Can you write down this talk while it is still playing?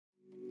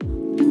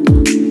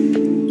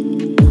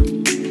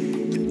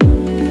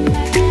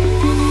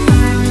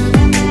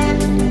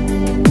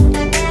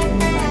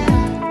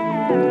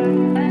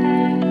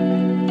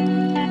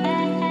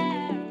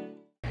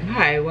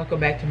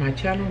my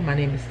channel. My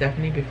name is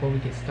Stephanie. Before we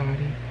get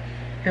started,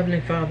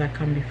 Heavenly Father, I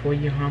come before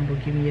you humble,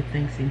 giving you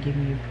thanks and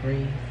giving you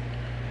praise.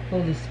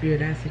 Holy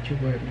Spirit, I ask that you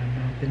word my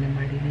mouth in the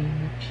mighty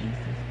name of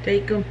Jesus.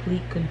 Take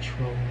complete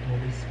control,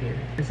 Holy Spirit,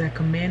 as I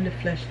command the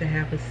flesh to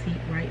have a seat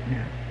right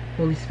now.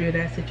 Holy Spirit,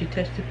 I ask that you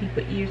touch the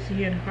people's ears to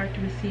hear and heart to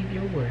receive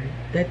your word,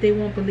 that they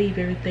won't believe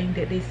everything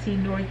that they see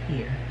nor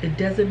hear. It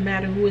doesn't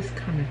matter who it's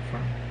coming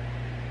from,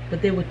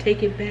 but they will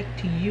take it back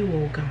to you,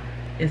 oh God,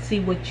 and see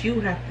what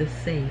you have to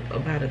say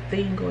about a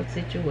thing or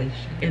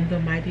situation. In the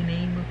mighty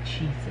name of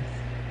Jesus.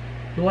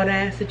 Lord, I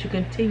ask that you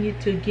continue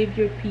to give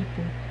your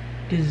people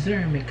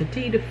discernment.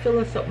 Continue to fill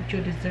us up with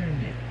your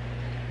discernment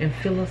and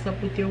fill us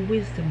up with your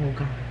wisdom, oh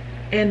God,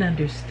 and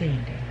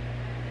understanding.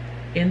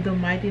 In the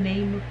mighty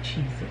name of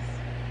Jesus.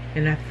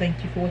 And I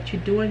thank you for what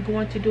you're doing,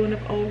 going to do, and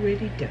have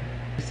already done.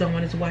 If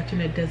someone is watching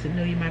that doesn't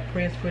know you, my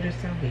prayers for their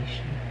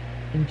salvation.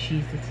 In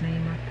Jesus'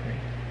 name I pray.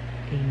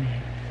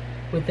 Amen.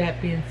 With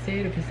that being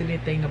said, if there's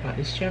anything about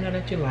this channel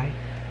that you like,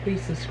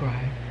 please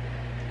subscribe.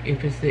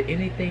 If it's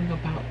anything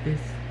about this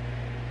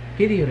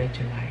video that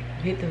you like,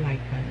 hit the like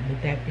button.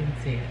 With that being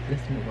said,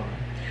 let's move on.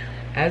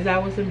 As I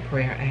was in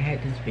prayer, I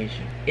had this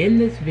vision. In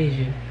this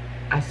vision,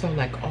 I saw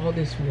like all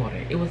this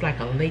water. It was like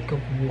a lake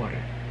of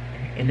water.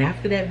 And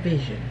after that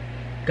vision,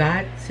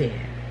 God said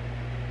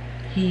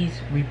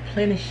he's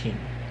replenishing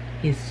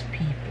his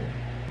people.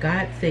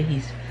 God said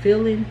he's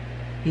filling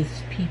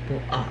his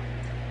people up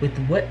with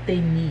what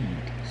they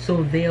need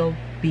so they'll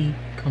be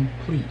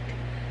complete.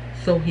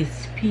 So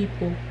his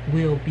people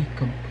will be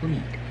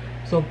complete.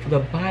 So the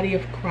body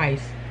of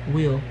Christ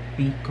will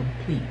be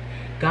complete.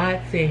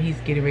 God said he's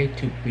getting ready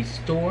to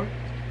restore,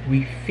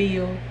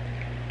 refill,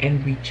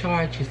 and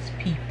recharge his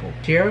people.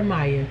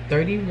 Jeremiah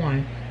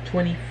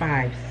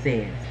 31:25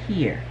 says,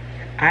 "Here,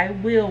 I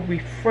will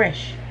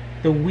refresh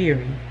the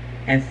weary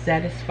and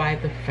satisfy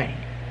the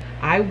faint."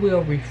 I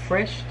will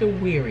refresh the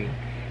weary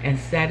and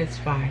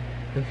satisfy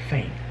the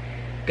faint.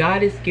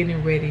 God is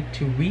getting ready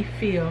to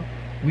refill,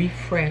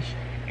 refresh,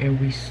 and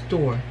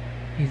restore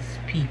his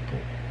people.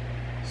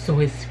 So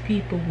his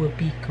people will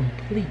be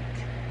complete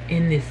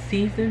in this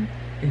season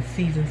and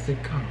seasons to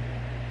come.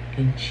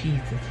 In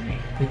Jesus'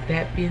 name. With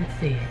that being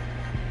said,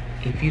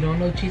 if you don't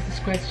know Jesus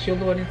Christ as your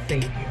Lord and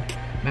Savior,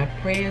 my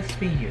prayers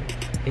for you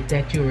is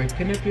that you'll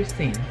repent of your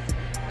sins,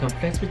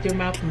 confess with your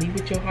mouth, believe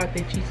with your heart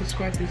that Jesus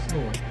Christ is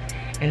Lord,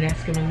 and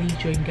ask him to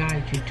lead you and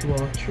guide you to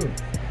all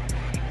truth.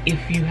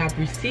 If you have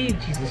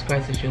received Jesus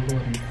Christ as your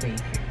Lord and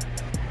Savior,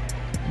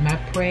 my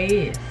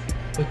prayer is,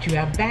 but you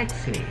have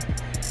backslid,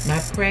 my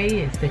prayer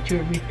is that you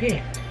will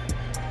repent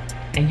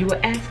and you will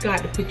ask God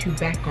to put you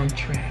back on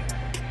track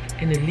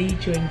and to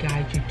lead you and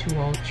guide you to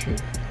all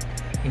truth.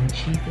 In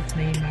Jesus'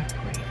 name I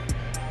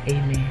pray.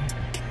 Amen.